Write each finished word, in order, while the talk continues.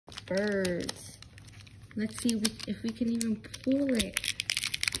birds. Let's see if we can even pull it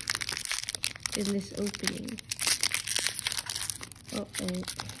in this opening. Uh-oh.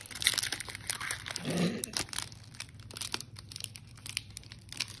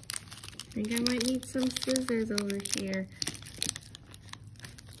 I think I might need some scissors over here.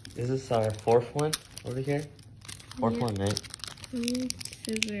 Is this our fourth one over here? Fourth one, right?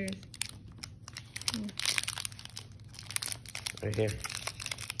 Scissors. Right here.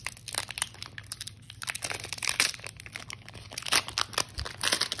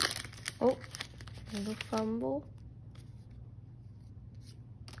 Oh, little fumble.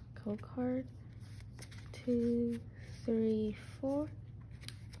 Code card. 2, 3, 4.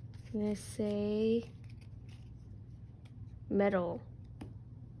 I'm gonna say metal.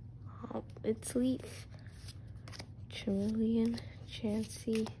 Oh, its leaf. Chameleon,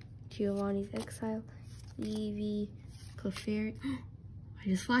 Chansey, Giovanni's Exile, Eevee, Clefairy. I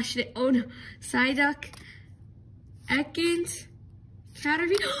just flashed it. Oh no. Psyduck, Ekans,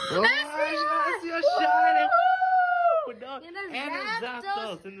 Caterpie. Oh, Espeon! Shiny! Woo! No. And a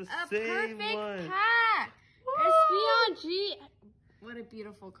Zapdos in the same one. Pack. Espeon G. What a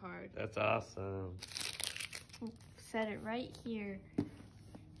beautiful card. That's awesome. Set it right here.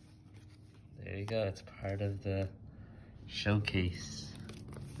 There you go. It's part of the showcase.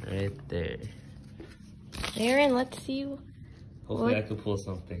 Right there. Aaron, let's see. Hopefully I can pull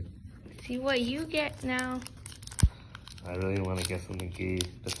something. See what you get now. I really want to get something good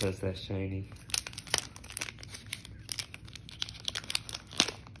because that's shiny.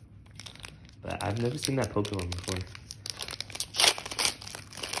 But I've never seen that Pokemon before.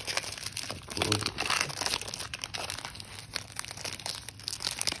 Cool.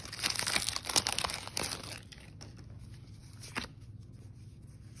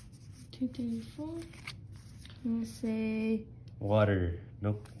 2, 3, 4. I'm gonna say Water.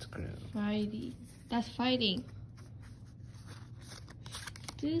 Nope, it's ground. fighting. That's fighting.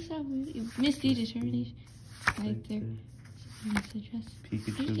 Do something. Misty determination. Right there.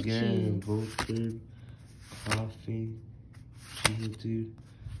 Pikachu again. Voltorb. Coffee. Geodude.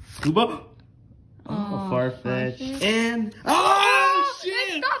 Kubo! Oh, Farfetch. And. Oh, shit!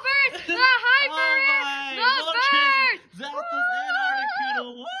 It's the birds! The Hyper! The birds! Zapdos and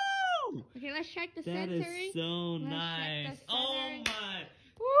Articuno. Woo! Okay, let's check the That centering. is so Let's check nice. the Oh centering. my.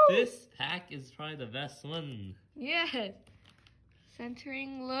 Woo! This pack is probably the best one. Yes.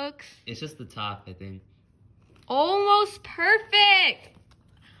 Centering looks It's just the top, I think. almost perfect.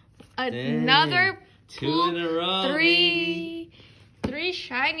 Another Two pull, in a row. three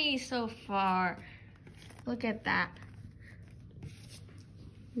shinies so far. Look at that.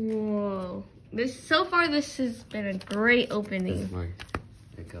 Whoa. So far this has been a great This opening. is mine.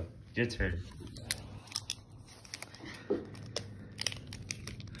 There you go. Your turn.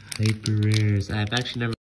 Hyper rares. I've actually never